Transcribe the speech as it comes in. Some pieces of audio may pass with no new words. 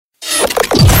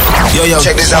Yo,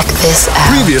 check this out.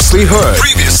 Previously heard.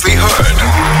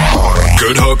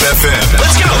 Good Hope FM.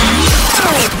 Let's go.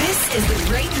 This is the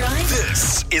Great Drive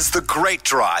This is the Great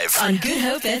Drive. on Good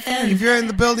Hope FM. If you're in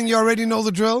the building, you already know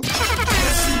the drill.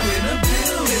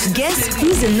 Guess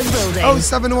who's in the building?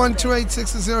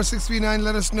 071-286-0639.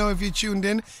 Let us know if you're tuned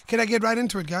in. Can I get right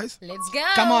into it, guys? Let's go.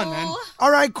 Come on, man.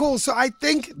 All right, cool. So I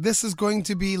think this is going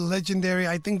to be legendary.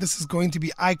 I think this is going to be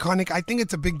iconic. I think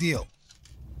it's a big deal.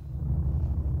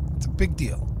 It's a big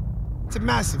deal. It's a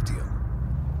massive deal.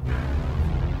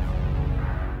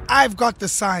 I've got the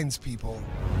signs, people.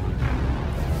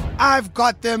 I've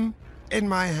got them in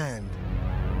my hand.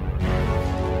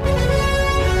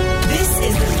 This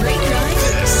is the Great Drive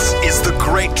This is the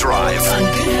Great Drive. on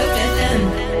Good Hope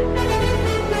FM.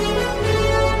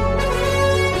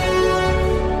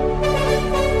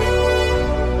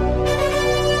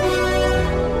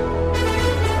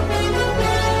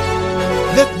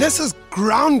 This is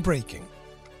groundbreaking.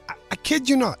 I kid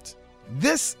you not.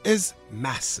 This is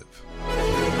massive.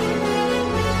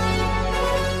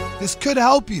 This could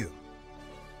help you,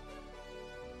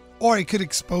 or it could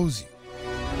expose you.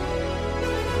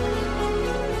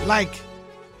 Like,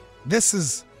 I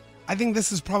think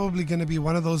this is probably going to be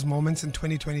one of those moments in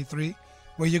 2023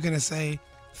 where you're going to say,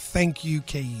 thank you,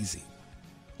 Kyeezi.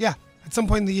 Yeah, at some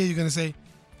point in the year, you're going to say,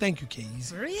 thank you,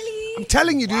 Kyeezi. Really? I'm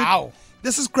telling you, dude. Wow.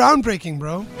 This is groundbreaking,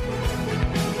 bro.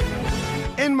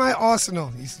 In my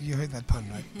arsenal. You heard that pun,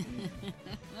 right?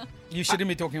 You shouldn't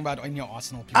be talking about in your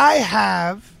arsenal, please. I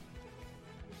have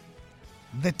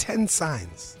the 10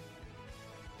 signs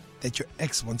that your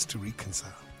ex wants to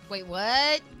reconcile, Wait,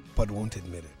 what? but won't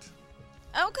admit it.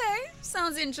 Okay,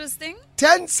 sounds interesting.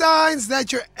 10 signs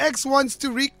that your ex wants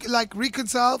to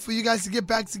reconcile for you guys to get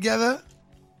back together,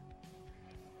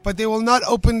 but they will not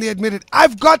openly admit it.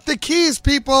 I've got the keys,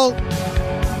 people.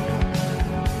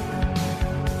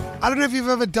 I don't know if you've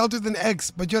ever dealt with an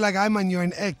ex, but you're like, you're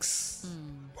an ex.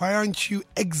 Why aren't you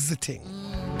exiting?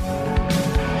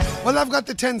 Well, I've got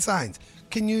the 10 signs.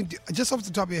 Can you, just off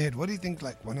the top of your head, what do you think,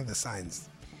 like, one of the signs?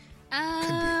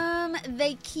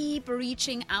 They keep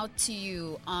reaching out to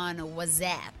you on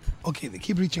WhatsApp. Okay, they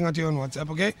keep reaching out to you on WhatsApp,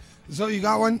 okay? So you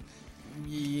got one?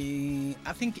 Yeah,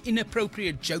 I think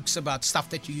inappropriate jokes about stuff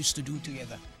that you used to do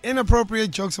together.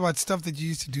 Inappropriate jokes about stuff that you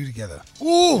used to do together.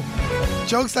 Ooh!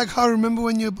 Jokes like how, remember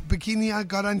when your bikini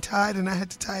got untied and I had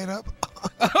to tie it up?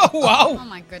 Oh, wow. Oh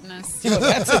my goodness. Yo,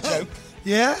 that's a joke.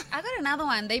 Yeah? I got another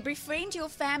one. They befriend your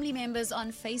family members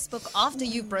on Facebook after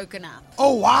you've broken up.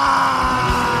 Oh, wow!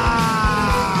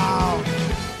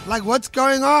 Like, what's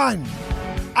going on?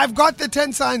 I've got the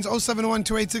 10 signs,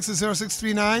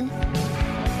 071-286-0639.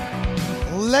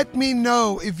 Let me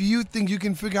know if you think you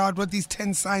can figure out what these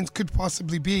 10 signs could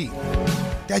possibly be.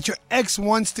 That your ex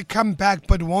wants to come back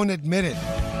but won't admit it.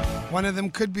 One of them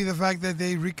could be the fact that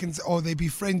they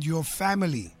befriend your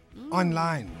family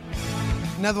online.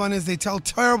 Another one is they tell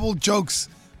terrible jokes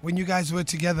when you guys were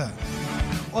together.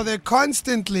 Or they're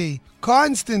constantly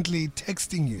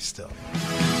texting you still.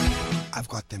 I've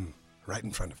got them right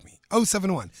in front of me.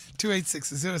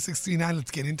 071-286-0639. Let's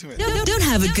get into it. Don't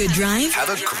have a good drive. Have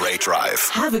a great drive.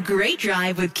 Have a great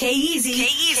drive with Kyeezi.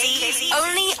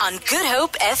 Only on Good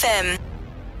Hope FM.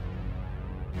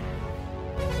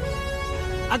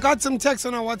 I got some texts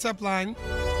on our WhatsApp line.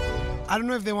 I don't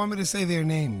know if they want me to say their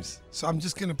names, so I'm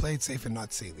just going to play it safe and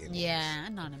not say their names. Yeah,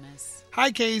 anonymous.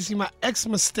 Hi, Kyeezi. My ex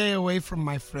must stay away from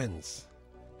my friends.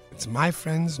 It's my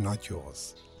friends, not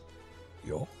yours.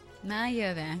 Yo? Now I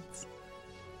hear that.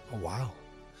 Oh, wow.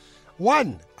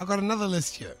 1, I got another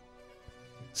list here.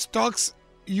 Stalks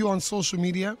you on social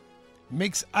media,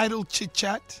 makes idle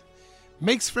chit-chat,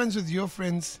 makes friends with your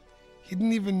friends. He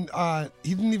didn't even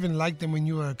like them when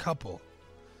you were a couple.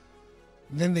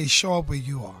 Then they show up where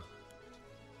you are.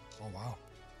 Oh, wow.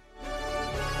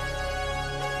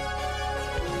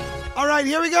 All right,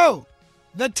 here we go.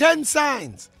 The 10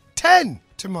 signs. 10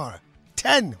 tomorrow.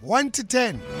 10. 1 to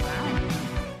 10.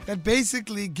 That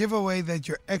basically give away that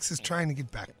your ex is trying to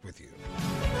get back with you.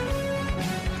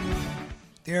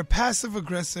 They are passive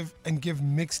aggressive and give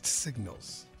mixed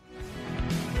signals.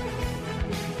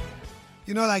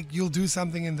 You know, like you'll do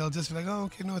something and they'll just be like, oh,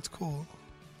 okay, no, it's cool.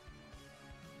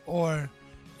 Or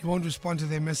you won't respond to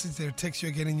their message, they'll text you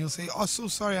again and you'll say, oh, so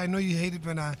sorry, I know you hate it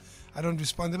when I don't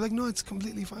respond. They're like, no, it's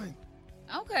completely fine.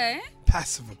 Okay.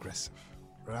 Passive aggressive,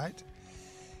 right?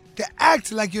 They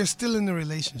act like you're still in a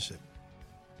relationship.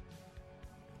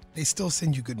 They still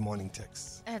send you good morning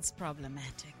texts. That's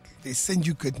problematic. They send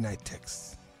you good night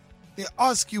texts. They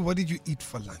ask you, what did you eat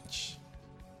for lunch?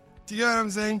 Do you know what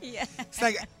I'm saying? Yeah. It's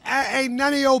like, ain't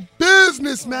none of your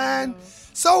business, man.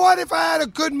 So what if I had a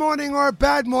good morning or a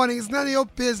bad morning? It's none of your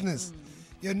business.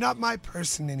 You're not my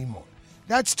person anymore.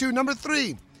 That's 2. Number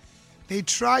 3, they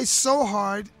try so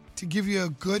hard to give you a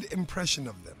good impression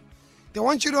of them. They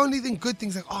want you to only think good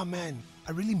things like, oh man,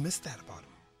 I really miss that about him.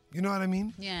 You know what I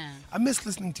mean? Yeah. I miss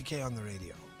listening to K on the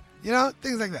radio. You know,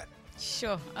 things like that.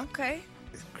 Sure. Okay.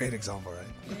 Great example,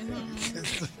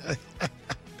 right?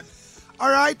 All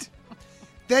right.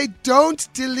 They don't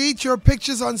delete your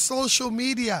pictures on social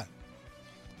media.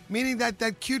 Meaning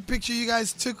that cute picture you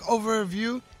guys took over a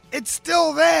view, it's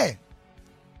still there.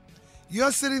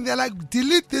 You're sitting there like,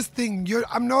 delete this thing.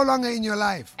 I'm no longer in your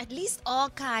life. At least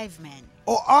archive, man.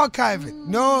 Or archive it.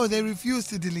 No, they refuse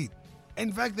to delete.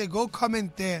 In fact, they go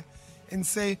comment there and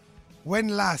say, when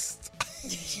last?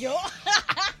 Yo.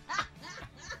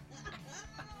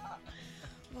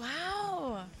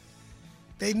 Wow.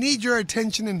 They need your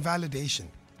attention and validation.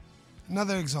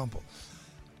 Another example.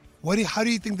 How do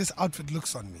you think this outfit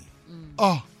looks on me?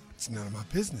 Oh, it's none of my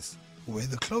business. Wear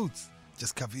the clothes.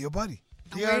 Just cover your body.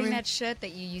 I'm You know what I wearing mean? that shirt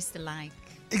that you used to like.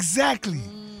 Exactly.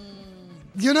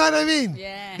 You know what I mean?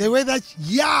 Yeah. They wear that.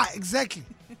 Yeah, exactly.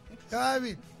 You know what I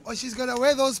mean? Or she's going to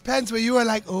wear those pants where you were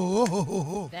like,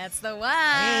 oh. That's the one.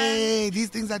 Hey, these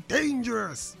things are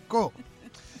dangerous. Go.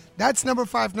 That's number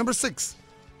 5. Number 6.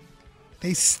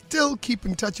 They still keep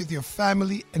in touch with your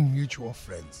family and mutual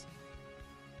friends.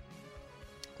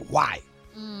 Why?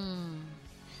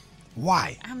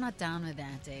 Why? I'm not down with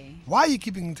that, eh? Why are you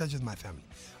keeping in touch with my family?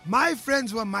 My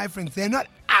friends were my friends. They're not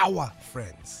our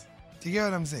friends. Do you get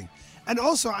what I'm saying? And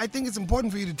also, I think it's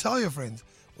important for you to tell your friends,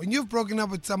 when you've broken up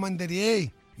with someone that,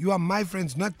 hey, you are my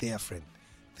friends, not their friend.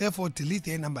 Therefore, delete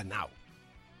their number now.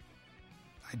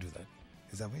 I do that.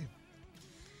 Is that weird?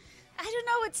 I don't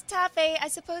know. It's tough, eh? I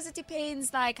suppose it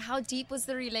depends, like, how deep was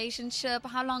the relationship?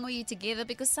 How long were you together?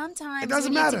 Because sometimes It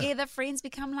doesn't when matter. you're together, friends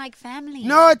become like family.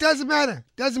 No, it doesn't matter.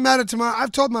 Doesn't matter tomorrow.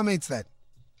 I've told my mates that.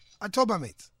 I told my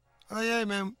mates. Oh, yeah,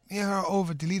 man. Me and her are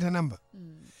over. Delete her number.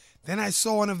 Then I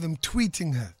saw one of them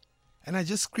tweeting her. And I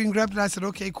just screen grabbed it. I said,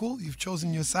 okay, cool. You've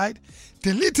chosen your side.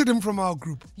 Deleted him from our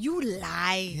group. You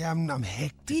lie. Yeah, I'm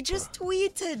hectic. He just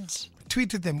tweeted.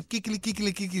 Tweeted them. Kikili,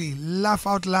 kikili, kikili. Laugh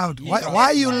out loud. Why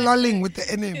are you lolling with the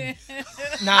enemy?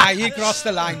 Nah, he crossed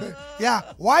the line. Yeah.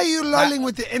 Why are you lolling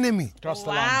with the enemy? Crossed the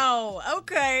line. Wow.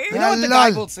 Okay. You know what the lol.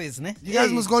 Bible says, ne? You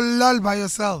guys must go lol by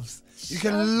yourselves. You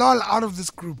can lol out of this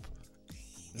group.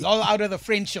 Lol out of the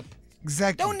friendship.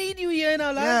 Exactly. Don't need you here in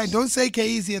our Yeah, lives. don't say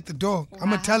Kyeezi at the door. I'm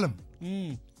going to tell him.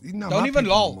 Don't even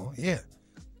lol. Anymore. Yeah.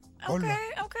 Go lol.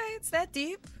 Okay. It's that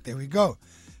deep. There we go.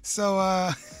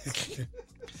 So,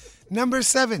 number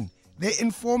 7, they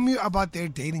inform you about their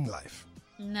dating life.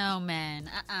 No, man.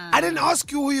 I didn't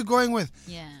ask you who you're going with.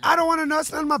 Yeah. I don't want to know.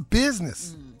 It's none of my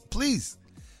business. Please,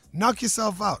 knock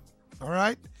yourself out. All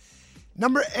right?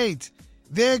 Number 8,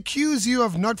 they accuse you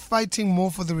of not fighting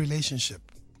more for the relationship.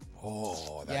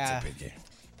 Oh, that's a biggie.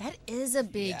 That is a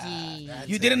biggie.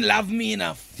 You didn't love me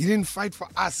enough. You didn't fight for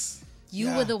us. You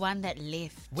were the one that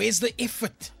left. Where's the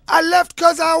effort? I left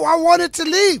because I wanted to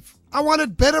leave. I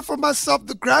wanted better for myself.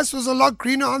 The grass was a lot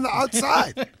greener on the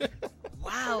outside.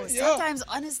 Wow. Sometimes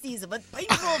honesty is a bit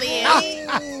painful there.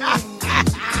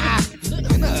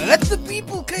 Let the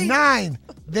people claim. 9,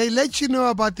 they let you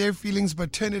know about their feelings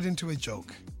but turn it into a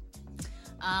joke.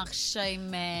 Ach, shame,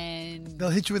 man.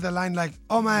 They'll hit you with a line like,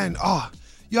 oh man, I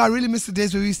really miss the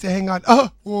days where we used to hang out.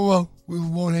 Oh, well, we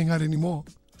won't hang out anymore.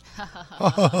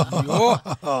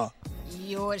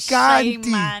 Your Kanti.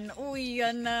 shame, man.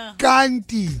 Uyana.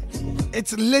 Kanti.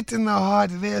 It's lit in the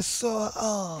heart. They're so,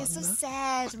 They're so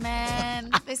sad, man.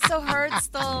 They're so hurt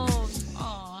still.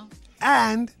 Aw.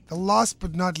 And the last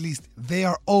but not least, they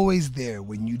are always there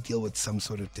when you deal with some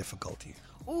sort of difficulty.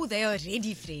 Oh, they are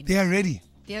ready, friend. They are ready.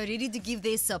 They are ready to give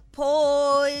their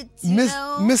support, you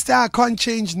know. Mr. I can't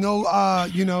change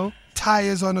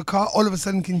tires on a car. All of a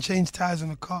sudden can change tires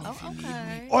on a car. Oh,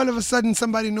 okay. All of a sudden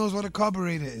somebody knows what a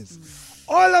carburetor is.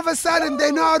 All of a sudden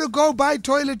they know how to go buy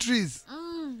toiletries.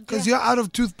 Because you're out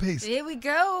of toothpaste. There we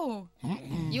go.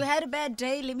 You had a bad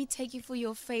day. Let me take you for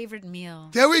your favorite meal.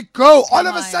 There we go. All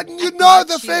of a on, sudden I you know got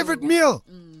the you. favorite meal.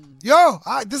 Yo,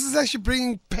 this is actually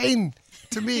bringing pain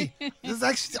to me. I'm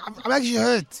actually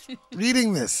hurt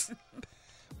reading this.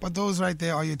 But those right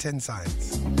there are your 10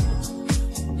 signs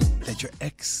that your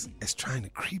ex is trying to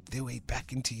creep their way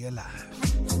back into your life.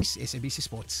 SABC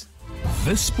Sports.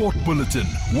 This sport bulletin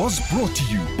was brought to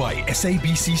you by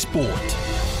SABC Sport.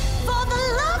 For the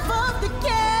love of the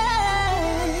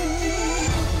game.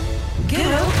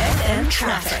 Good FM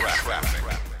traffic.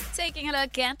 Taking a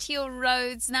look at your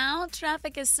roads now.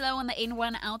 Traffic is slow on the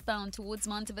N1 outbound towards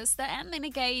Monte Vista, and then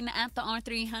again at the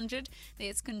R300.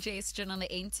 There's congestion on the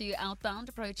N2 outbound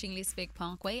approaching Liesbeek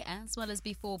Parkway, as well as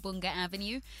before Bunga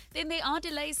Avenue. Then there are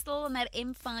delays still on that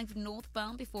M5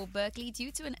 northbound before Berkeley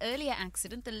due to an earlier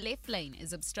accident. The left lane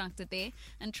is obstructed there,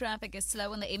 and traffic is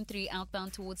slow on the M3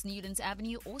 outbound towards Newlands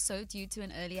Avenue, also due to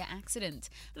an earlier accident.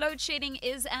 Load shedding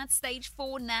is at stage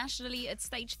 4 nationally. It's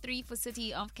stage 3 for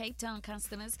City of Cape Town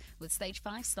customers, with stage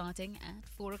 5 starting at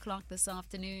 4 o'clock this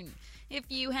afternoon. If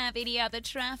you have any other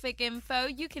traffic info,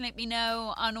 you can let me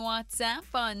know on WhatsApp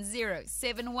on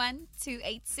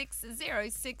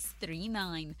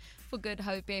 071-286-0639. For Good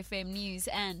Hope FM News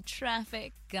and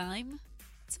Traffic, I'm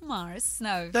Tamara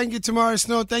Snow. Thank you, Tamara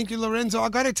Snow. Thank you, Lorenzo. I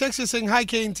got a text here saying, hi,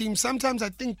 K and team. Sometimes I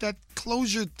think that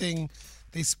closure thing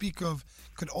they speak of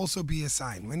could also be a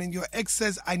sign. When your ex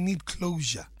says, I need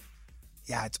closure,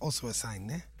 yeah, it's also a sign,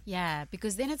 eh? Yeah,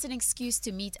 because then it's an excuse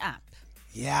to meet up.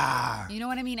 Yeah. You know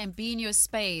what I mean? And be in your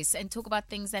space and talk about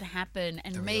things that happen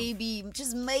and maybe,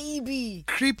 just maybe,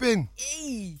 Creeping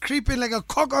like a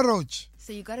cockroach.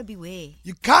 So you gotta beware.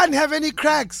 You can't have any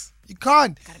cracks. You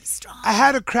can't. Gotta be strong. I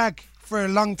had a crack for a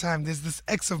long time. There's this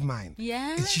ex of mine.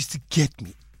 Yeah? And she used to get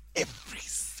me every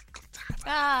single time.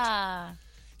 Ah.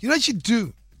 You know what she'd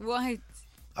do? What? I'd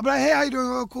be like, hey, how you doing?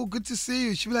 Oh, cool. Good to see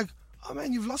you. She'd be like, oh,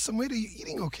 man, you've lost some weight. Are you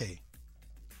eating okay?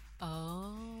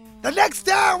 Oh. The next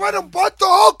day, I went and bought the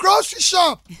whole grocery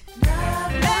shop.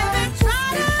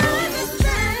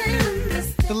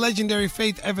 The legendary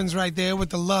Faith Evans right there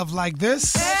with the Love Like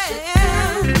This.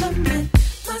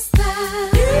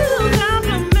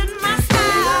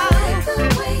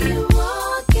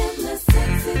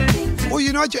 Or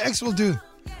you know what your ex will do?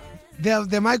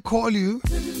 They might call you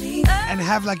and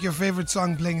have like your favorite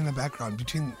song playing in the background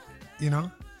between, you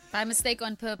know? By mistake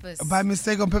on purpose. By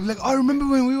mistake on purpose. Like, oh, remember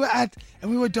when we were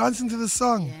and we were dancing to the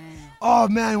song? Yeah. Oh,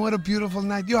 man, what a beautiful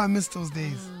night. Yo, I miss those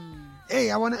days.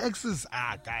 Hey, I want to exes.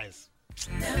 Guys.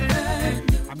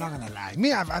 I'm not going to lie.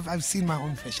 Me, I've seen my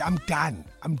own fish. I'm done.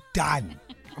 I'm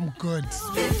good.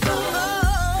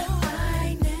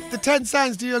 The 10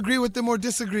 signs, do you agree with them or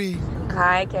disagree?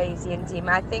 Hi, Kyeezi and team.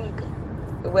 I think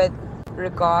with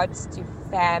regards to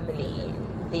family,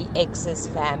 the ex's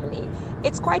family,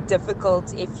 it's quite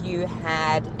difficult if you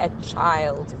had a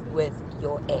child with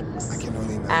your ex. I can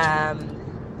only imagine.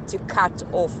 To cut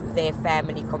off their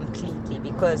family completely,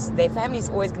 because their family is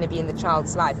always going to be in the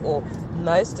child's life, or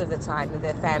most of the time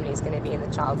their family is going to be in the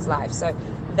child's life. So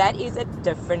that is a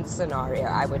different scenario,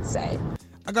 I would say.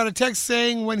 I got a text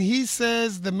saying when he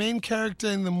says the main character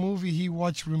in the movie he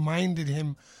watched reminded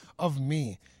him of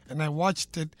me. And I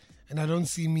watched it and I don't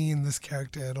see me in this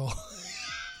character at all.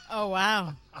 Oh,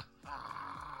 wow.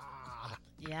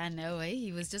 Yeah, no way.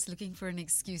 He was just looking for an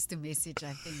excuse to message,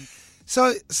 I think.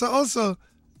 So also,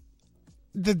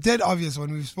 the dead obvious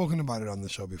one, we've spoken about it on the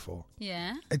show before.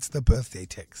 Yeah? It's the birthday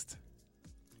text.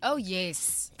 Oh,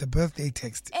 yes. The birthday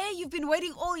text. Hey, you've been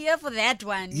waiting all year for that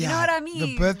one. Yeah, You know what I mean?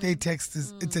 The birthday text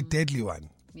it's a deadly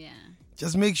one. Yeah.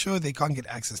 Just make sure they can't get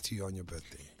access to you on your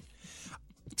birthday.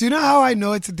 Do you know how I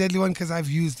know it's a deadly one? Because I've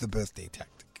used the birthday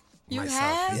tactic myself.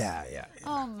 Have? Yeah.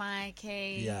 Oh, my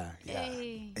Kay. Yeah.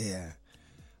 Hey.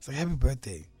 It's like, happy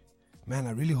birthday. Man,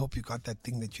 I really hope you got that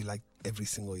thing that you like every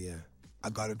single year.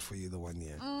 I got it for you the one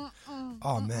year.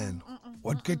 Oh, man.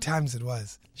 What good times it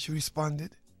was. She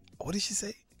responded. What did she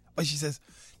say? Oh, she says,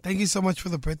 thank you so much for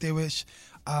the birthday wish.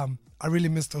 I really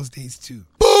miss those days too.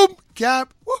 Boom!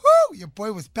 Cap. Woohoo! Your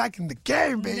boy was back in the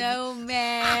game, baby. No,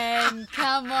 man.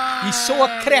 Come on. He saw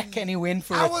a crack and he went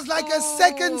for it. I was like a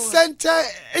second center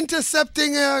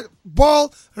intercepting a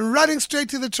ball and running straight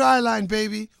to the try line,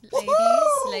 baby.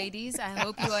 Ladies, I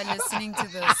hope you are listening to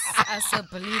this. As a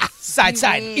belief.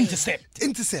 Side, intercept.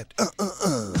 Intercept.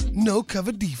 No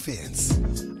cover defense.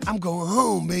 I'm going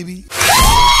home, baby.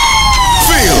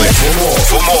 Feel it.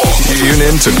 For more, tune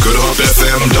in to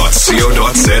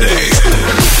goodhopefm.co.za.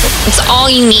 It's all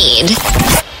you need.